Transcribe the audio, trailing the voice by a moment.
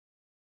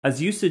As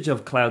usage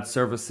of cloud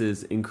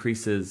services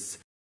increases,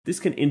 this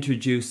can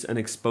introduce an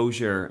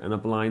exposure and a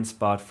blind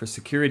spot for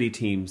security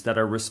teams that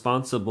are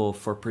responsible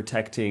for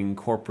protecting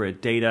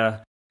corporate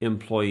data,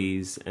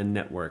 employees, and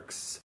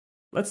networks.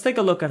 Let's take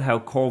a look at how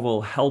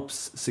Corvil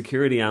helps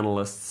security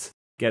analysts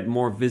get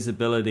more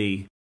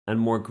visibility and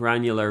more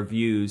granular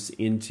views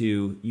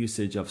into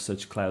usage of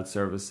such cloud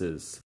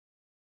services.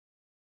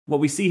 What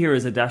we see here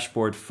is a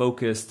dashboard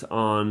focused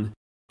on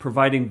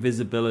providing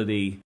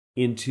visibility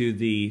into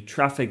the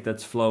traffic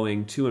that's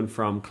flowing to and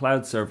from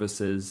cloud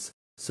services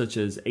such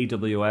as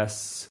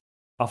AWS,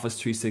 Office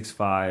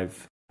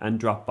 365, and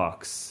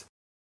Dropbox.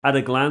 At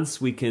a glance,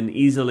 we can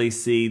easily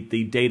see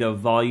the data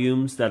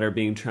volumes that are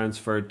being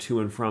transferred to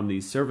and from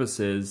these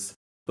services,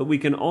 but we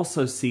can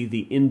also see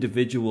the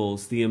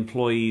individuals, the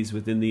employees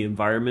within the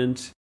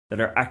environment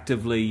that are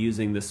actively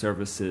using the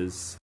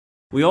services.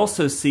 We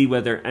also see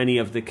whether any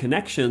of the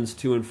connections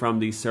to and from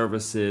these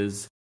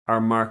services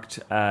are marked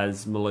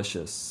as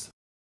malicious.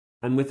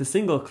 And with a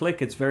single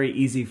click, it's very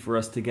easy for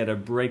us to get a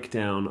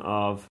breakdown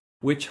of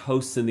which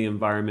hosts in the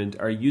environment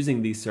are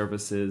using these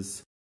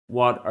services,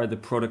 what are the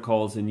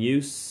protocols in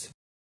use,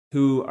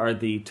 who are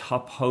the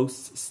top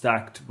hosts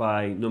stacked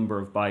by number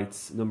of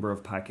bytes, number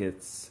of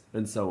packets,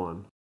 and so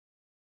on.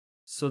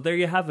 So there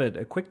you have it,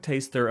 a quick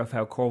taster of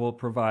how Corvil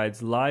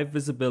provides live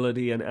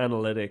visibility and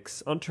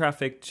analytics on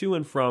traffic to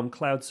and from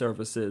cloud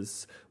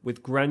services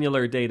with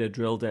granular data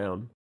drill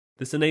down.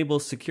 This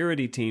enables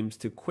security teams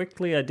to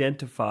quickly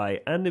identify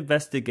and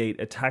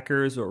investigate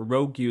attackers or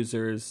rogue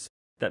users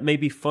that may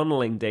be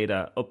funneling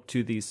data up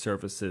to these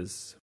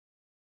services.